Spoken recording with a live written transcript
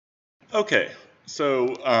Okay,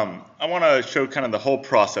 so I want to show kind of the whole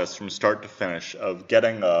process from start to finish of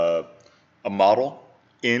getting a model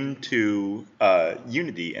into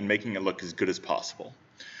Unity and making it look as good as possible.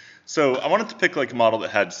 So I wanted to pick like a model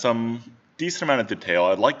that had some decent amount of detail.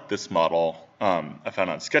 I like this model. I found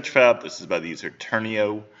on Sketchfab. This is by the user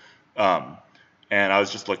Turnio. And I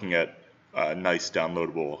was just looking at nice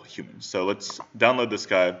downloadable humans. So let's download this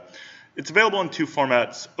guy. It's available in two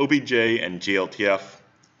formats, OBJ and GLTF.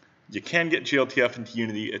 You can get GLTF into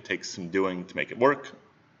Unity. It takes some doing to make it work.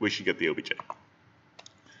 We should get the OBJ.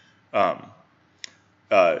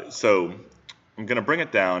 So I'm going to bring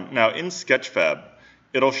it down. Now in Sketchfab,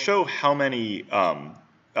 it'll show how many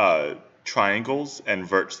triangles and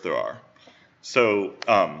verts there are. So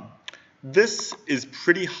this is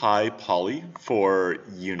pretty high poly for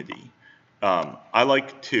Unity. I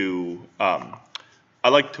like to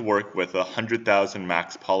work with 100,000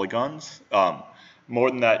 max polygons. More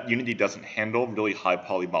than that, Unity doesn't handle really high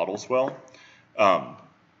poly models well.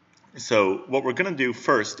 So what we're going to do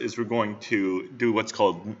first is we're going to do what's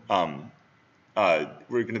called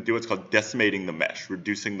decimating the mesh,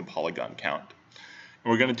 reducing the polygon count.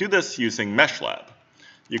 And we're going to do this using meshlab.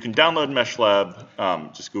 You can download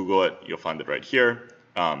meshlab, just Google it, you'll find it right here.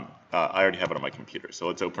 I already have it on my computer, so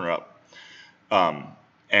let's open it up. I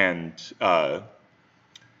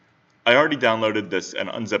already downloaded this and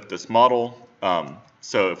unzipped this model.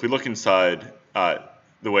 So if we look inside,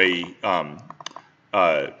 the way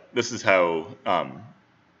this is how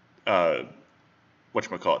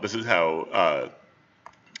this is how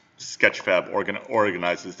Sketchfab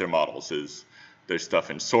organizes their models. Is there's stuff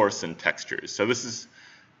in source and textures. So this is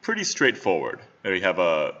pretty straightforward. There you have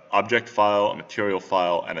a object file, a material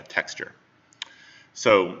file, and a texture.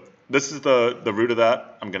 So this is the root of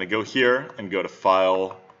that. I'm going to go here and go to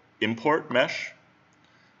File, Import Mesh.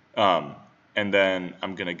 And then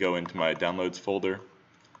I'm going to go into my Downloads folder.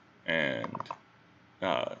 And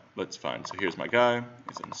let's find. So here's my guy.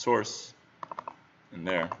 He's in source. And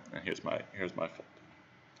there. And here's my folder.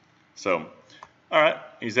 So, all right,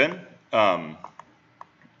 he's in.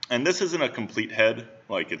 And this isn't a complete head,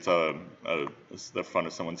 like it's it's the front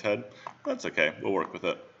of someone's head. That's okay, we'll work with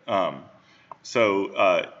it.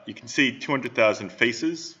 So you can see 200,000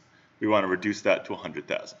 faces. We want to reduce that to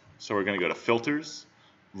 100,000. So we're going to go to Filters,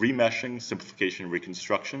 Remeshing, Simplification,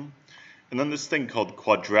 Reconstruction, and then this thing called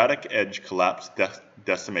Quadratic Edge Collapse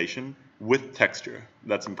Decimation with Texture.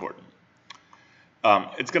 That's important.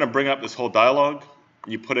 It's going to bring up this whole dialog.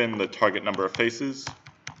 You put in the target number of faces.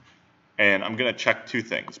 And I'm going to check two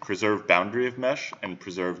things, preserve boundary of mesh and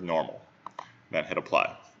preserve normal. Then hit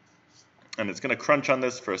apply. And it's going to crunch on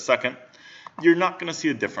this for a second. You're not going to see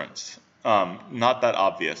a difference. Not that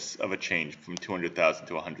obvious of a change from 200,000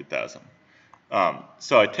 to 100,000.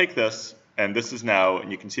 So I take this, and this is now,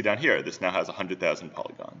 and you can see down here, this now has 100,000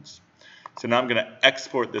 polygons. So now I'm going to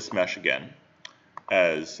export this mesh again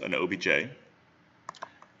as an OBJ.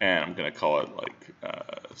 And I'm going to call it like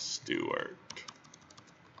Stewart.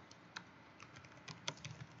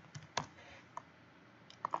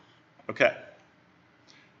 Okay,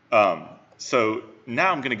 so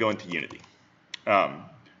now I'm going to go into Unity. To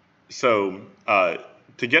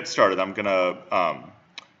get started, I'm going to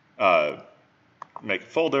make a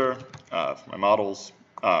folder for my models,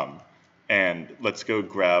 and let's go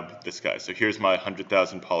grab this guy. So here's my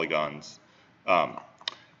 100,000 polygons,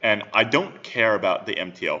 and I don't care about the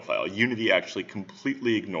MTL file. Unity actually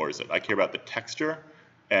completely ignores it. I care about the texture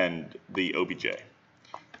and the OBJ.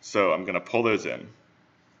 So I'm going to pull those in.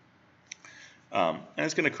 And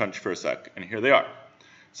it's going to crunch for a sec, and here they are.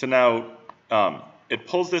 So now it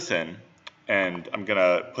pulls this in, and I'm going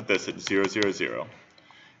to put this at 0, 0, 0.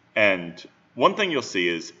 And one thing you'll see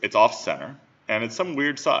is it's off-center, and it's some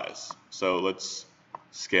weird size. So let's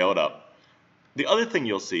scale it up. The other thing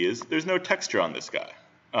you'll see is there's no texture on this guy.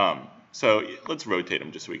 So let's rotate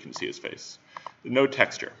him just so we can see his face. No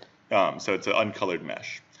texture. So it's an uncolored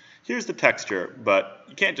mesh. Here's the texture, but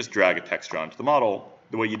you can't just drag a texture onto the model.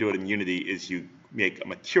 The way you do it in Unity is you make a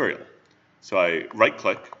material. So I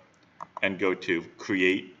right-click and go to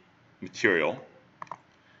Create Material.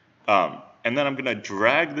 And then I'm going to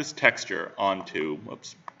drag this texture onto, the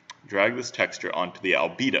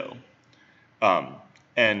albedo.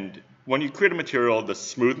 And when you create a material, the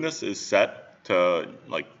smoothness is set to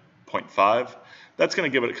like 0.5. That's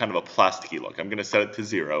going to give it kind of a plasticky look. I'm going to set it to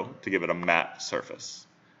 0 to give it a matte surface.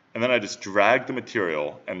 And then I just drag the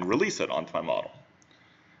material and release it onto my model.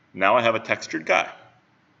 Now I have a textured guy.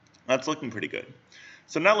 That's looking pretty good.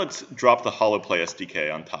 So now let's drop the HoloPlay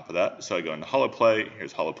SDK on top of that. So I go into HoloPlay,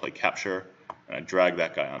 here's HoloPlay Capture, and I drag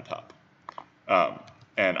that guy on top.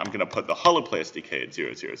 and I'm going to put the holoplay SDK at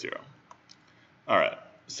 0, 0, 0. All right,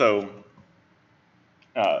 so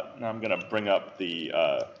now I'm going to bring up the,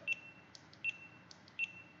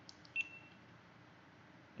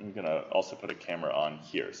 I'm going to also put a camera on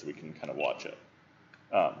here so we can kind of watch it.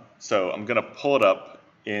 So I'm going to pull it up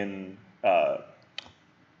in the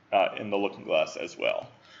looking glass as well.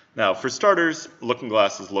 Now, for starters, looking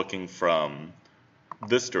glass is looking from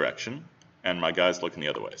this direction, and my guy's looking the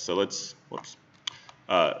other way. So let's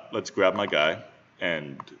grab my guy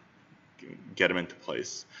and get him into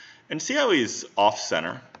place. And see how he's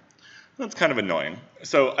off-center? That's kind of annoying.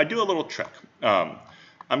 So I do a little trick.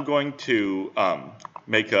 I'm going to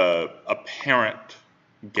make a parent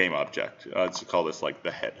game object. Let's call this like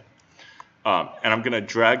the head. And I'm going to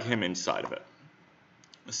drag him inside of it.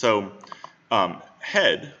 So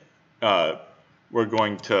head, we're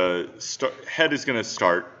going to start. Head is going to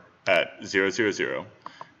start at 0, 0, 0,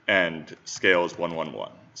 and scale is 1, 1,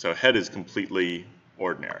 1. So head is completely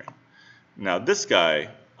ordinary. Now this guy,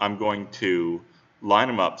 I'm going to line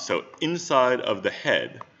him up so inside of the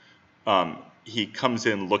head, he comes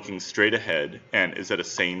in looking straight ahead and is at a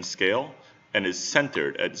same scale and is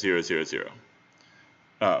centered at 0, 0, 0.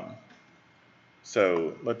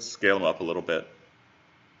 So let's scale him up a little bit.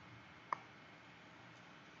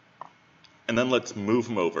 And then let's move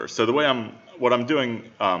him over. So the way what I'm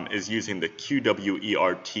doing is using the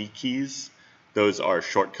QWERT keys. Those are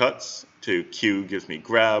shortcuts. To Q gives me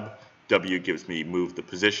grab, W gives me move the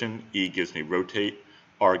position, E gives me rotate,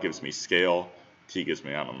 R gives me scale, T gives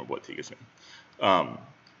me, I don't remember what T gives me. So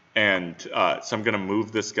I'm going to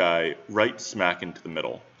move this guy right smack into the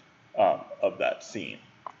middle of that scene.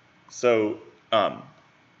 So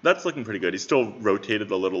that's looking pretty good. He's still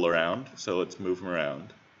rotated a little around, so let's move him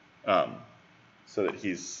around so that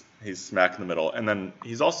he's smack in the middle. And then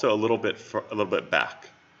he's also a little bit back.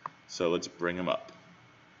 So let's bring him up.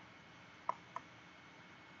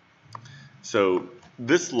 So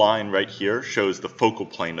this line right here shows the focal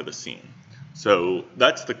plane of the scene. So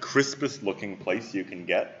that's the crispest looking place you can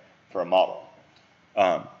get for a model.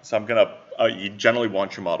 So I'm gonna, you generally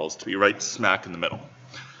want your models to be right smack in the middle.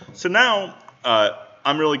 So now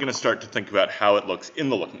I'm really gonna start to think about how it looks in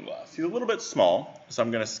the looking glass. He's a little bit small, so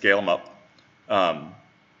I'm gonna scale him up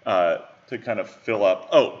to kind of fill up.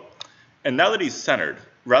 Oh, and now that he's centered,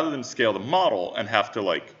 rather than scale the model and have to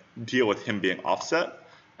like deal with him being offset,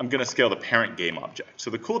 I'm gonna scale the parent game object. So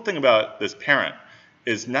the cool thing about this parent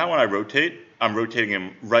is now when I rotate, I'm rotating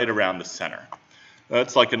him right around the center.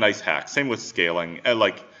 That's like a nice hack. Same with scaling.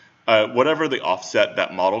 Whatever the offset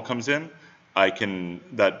that model comes in, I can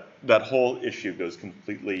that whole issue goes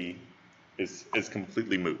completely is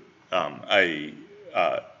completely moot. I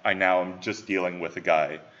now am just dealing with a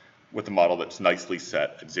guy with a model that's nicely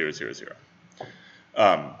set at 0, 0, 0.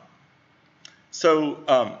 All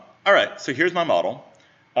right. So here's my model.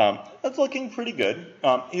 That's looking pretty good.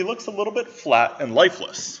 He looks a little bit flat and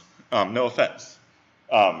lifeless. No offense.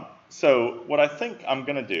 So what I think I'm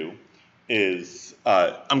going to do is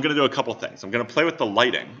I'm going to do a couple things. I'm going to play with the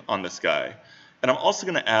lighting on this guy, and I'm also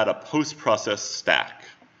going to add a post-process stack.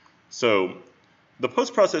 So the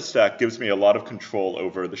post-process stack gives me a lot of control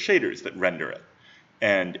over the shaders that render it.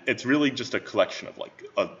 And it's really just a collection of like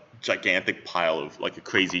a gigantic pile of like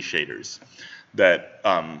crazy shaders that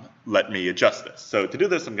let me adjust this. So to do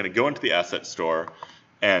this, I'm going to go into the asset store,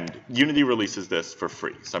 and Unity releases this for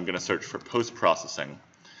free. So I'm going to search for post-processing.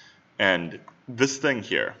 And this thing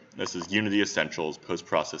here, this is Unity Essentials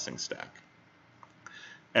Post-Processing Stack.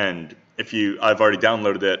 And I've already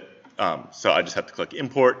downloaded it, so I just have to click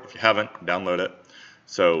import. If you haven't, download it.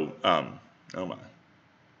 So, oh my.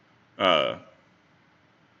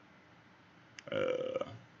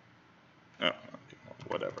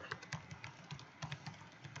 Whatever.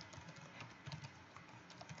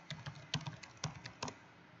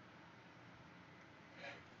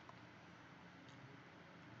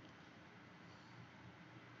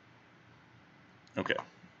 Okay,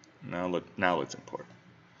 now let's import.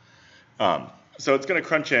 So it's going to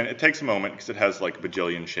crunch in. It takes a moment because it has like a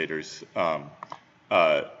bajillion shaders.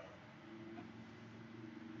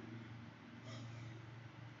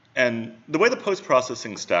 And the way the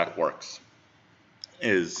post-processing stack works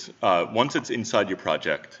is once it's inside your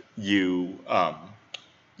project, you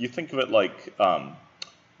think of it like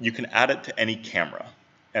you can add it to any camera,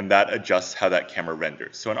 and that adjusts how that camera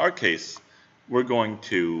renders. So in our case, we're going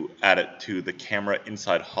to add it to the camera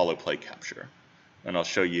inside holoplay capture, and I'll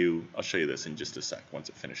show you this in just a sec once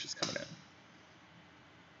it finishes coming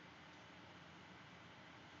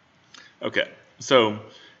in. Okay, so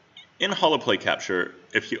in holoplay capture,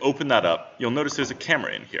 if you open that up, you'll notice there's a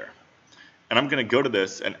camera in here. and I'm going to go to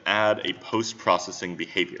this and add a post-processing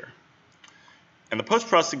behavior. And the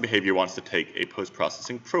post-processing behavior wants to take a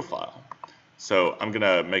post-processing profile. So I'm going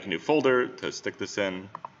to make a new folder to stick this in.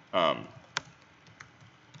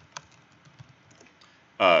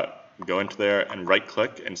 Go into there and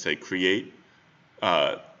right-click and say create,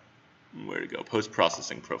 where to go,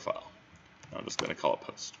 post-processing profile. I'm just going to call it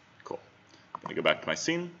post. Cool. I'm going to go back to my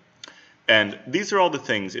scene. And these are all the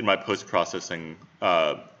things in my post-processing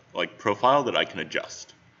like profile that I can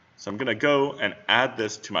adjust. So I'm going to go and add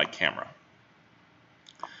this to my camera.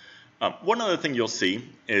 One other thing you'll see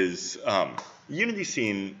is Unity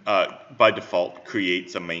Scene by default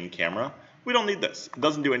creates a main camera. We don't need this. It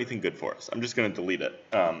doesn't do anything good for us. I'm just going to delete it.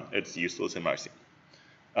 It's useless in my scene.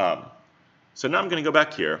 So now I'm going to go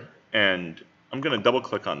back here, and I'm going to double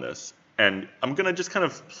click on this, and I'm going to just kind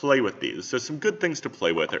of play with these. So some good things to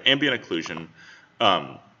play with are ambient occlusion.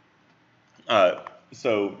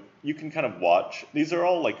 So you can kind of watch. These are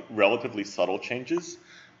all like relatively subtle changes,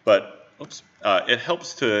 but it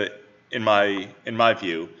helps to, in my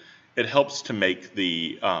view, it helps to make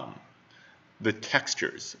the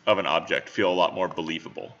textures of an object feel a lot more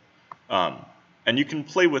believable. And you can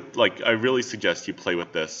play with, like, I really suggest you play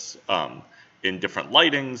with this in different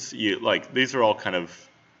lightings. These are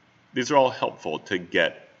all helpful to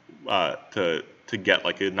get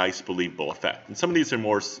like a nice believable effect. And some of these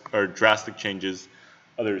are drastic changes,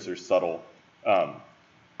 others are subtle,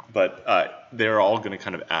 but they're all going to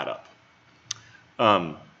kind of add up.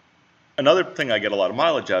 Another thing I get a lot of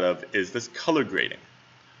mileage out of is this color grading.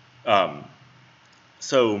 And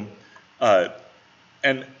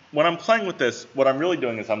when I'm playing with this, what I'm really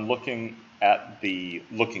doing is I'm looking at the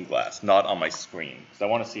looking glass, not on my screen, because I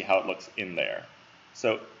want to see how it looks in there.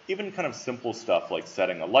 So even kind of simple stuff like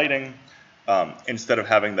setting a lighting, instead of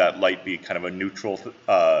having that light be kind of a neutral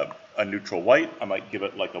white, I might give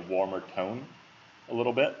it like a warmer tone a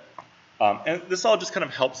little bit. And this all just kind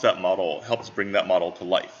of helps bring that model to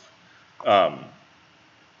life.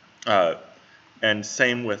 And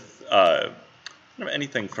same with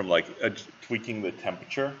anything from like tweaking the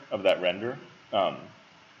temperature of that render,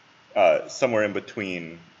 somewhere in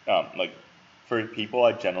between. Like for people,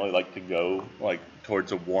 I generally like to go like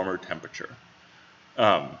towards a warmer temperature.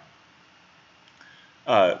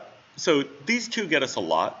 So these two get us a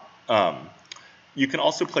lot. You can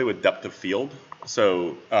also play with depth of field.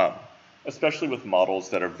 So especially with models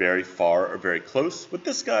that are very far or very close. With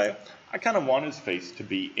this guy, I kind of want his face to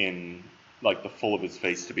be in, like the full of his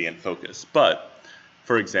face to be in focus. But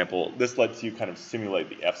for example, this lets you kind of simulate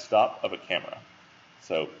the f-stop of a camera.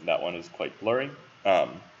 So that one is quite blurry.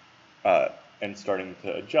 And starting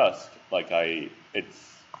to adjust, like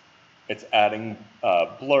it's adding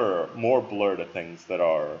more blur to things that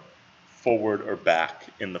are forward or back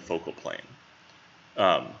in the focal plane.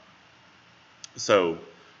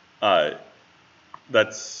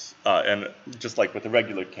 That's and just like with the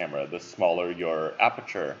regular camera, the smaller your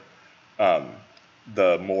aperture,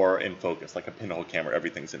 the more in focus. Like a pinhole camera,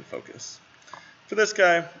 everything's in focus. For this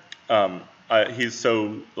guy, he's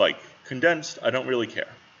so like condensed, I don't really care.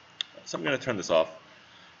 So I'm going to turn this off.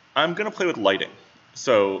 I'm going to play with lighting.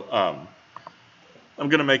 So I'm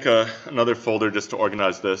going to make another folder just to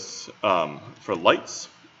organize this for lights.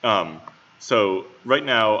 So right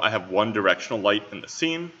now I have one directional light in the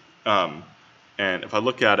scene. And if I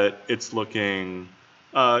look at it, it's looking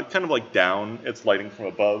kind of like down. It's lighting from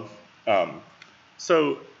above.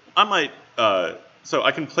 So I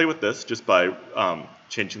can play with this just by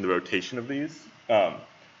changing the rotation of these.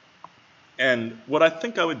 And what I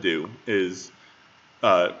think I would do is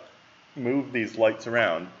move these lights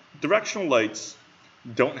around. Directional lights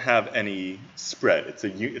don't have any spread.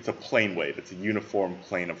 It's a plane wave. It's a uniform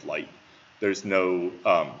plane of light. There's no,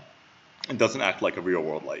 it doesn't act like a real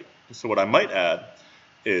world light. So what I might add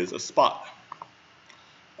is a spot.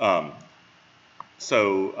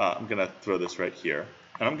 So I'm going to throw this right here.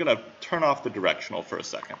 And I'm going to turn off the directional for a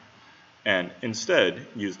second. And instead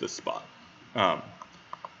use this spot.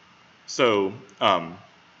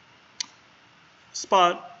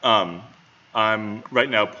 Spot, I'm right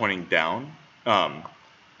now pointing down.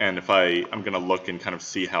 And if I'm going to look and kind of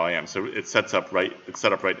see how I am. So it's set up right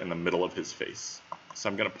in the middle of his face. So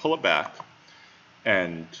I'm going to pull it back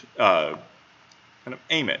and kind of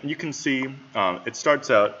aim it. And you can see it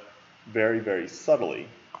starts out very, very subtly.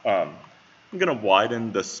 I'm going to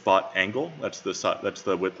widen the spot angle. That's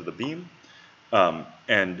the width of the beam.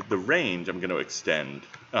 And the range I'm going to extend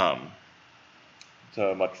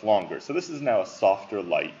to much longer. So this is now a softer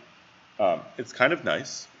light. It's kind of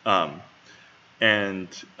nice. And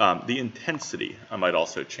the intensity I might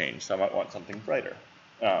also change. So I might want something brighter.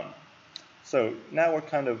 So now we're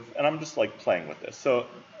kind of, and I'm just like playing with this. So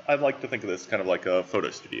I like to think of this kind of like a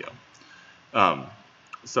photo studio.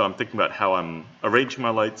 So I'm thinking about how I'm arranging my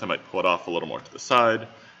lights. I might pull it off a little more to the side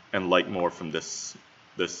and light more from this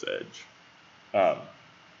edge.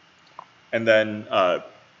 And then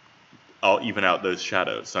I'll even out those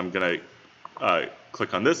shadows. So I'm going to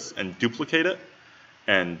click on this and duplicate it,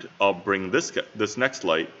 and I'll bring this next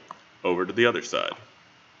light over to the other side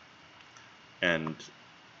and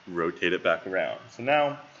rotate it back around. So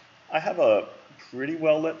now I have a pretty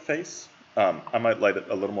well lit face. I might light it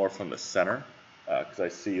a little more from the center because I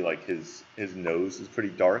see like his nose is pretty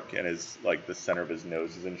dark and the center of his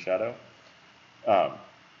nose is in shadow. But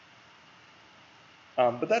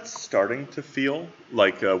that's starting to feel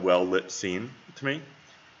like a well-lit scene to me.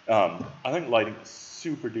 I think lighting is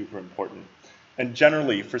super duper important. And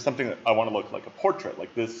generally, for something that I want to look like a portrait,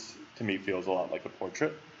 like this to me feels a lot like a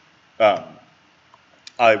portrait,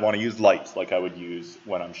 I want to use lights like I would use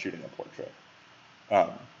when I'm shooting a portrait. I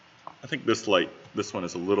think this one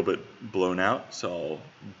is a little bit blown out, so I'll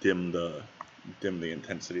dim the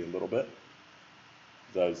intensity a little bit.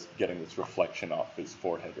 Because I was getting this reflection off his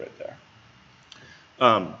forehead right there.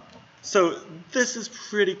 So this is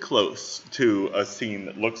pretty close to a scene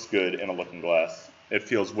that looks good in a looking glass. It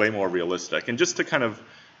feels way more realistic. And just to kind of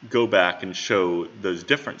go back and show those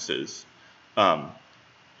differences,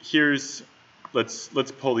 let's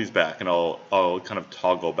pull these back, and I'll kind of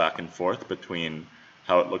toggle back and forth between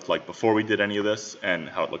how it looked like before we did any of this and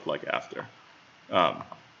how it looked like after.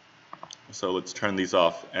 So let's turn these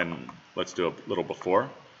off and let's do a little before.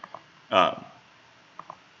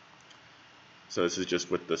 So this is just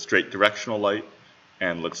with the straight directional light,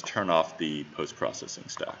 and let's turn off the post-processing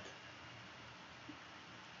stack.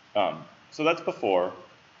 So that's before,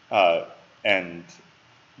 and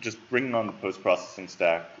just bringing on the post-processing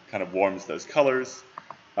stack kind of warms those colors,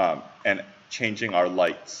 and changing our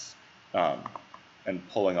lights and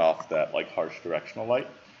pulling off that like harsh directional light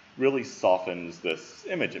really softens this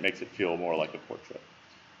image. It makes it feel more like a portrait.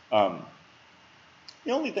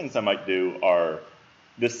 The only things I might do are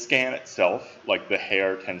the scan itself, like the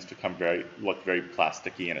hair tends to look very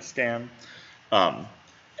plasticky in a scan.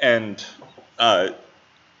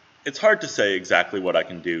 It's hard to say exactly what I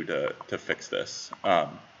can do to fix this.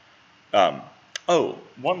 Oh,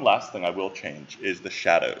 one last thing I will change is the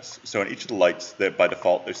shadows. So in each of the lights, by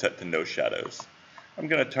default, they're set to no shadows. I'm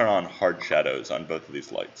going to turn on hard shadows on both of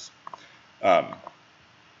these lights.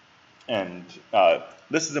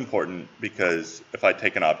 This is important because if I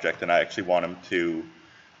take an object and I actually want him to,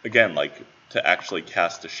 again, to actually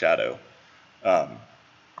cast a shadow,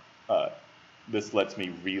 this lets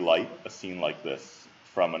me relight a scene like this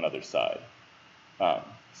from another side. So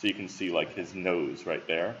you can see like his nose right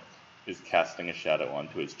there is casting a shadow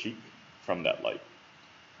onto his cheek from that light.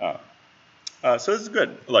 So this is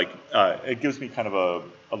good. It gives me kind of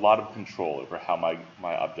a lot of control over how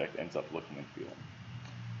my object ends up looking and feeling.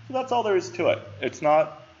 So that's all there is to it. There's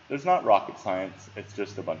not rocket science. It's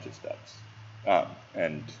just a bunch of steps,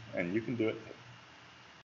 and you can do it.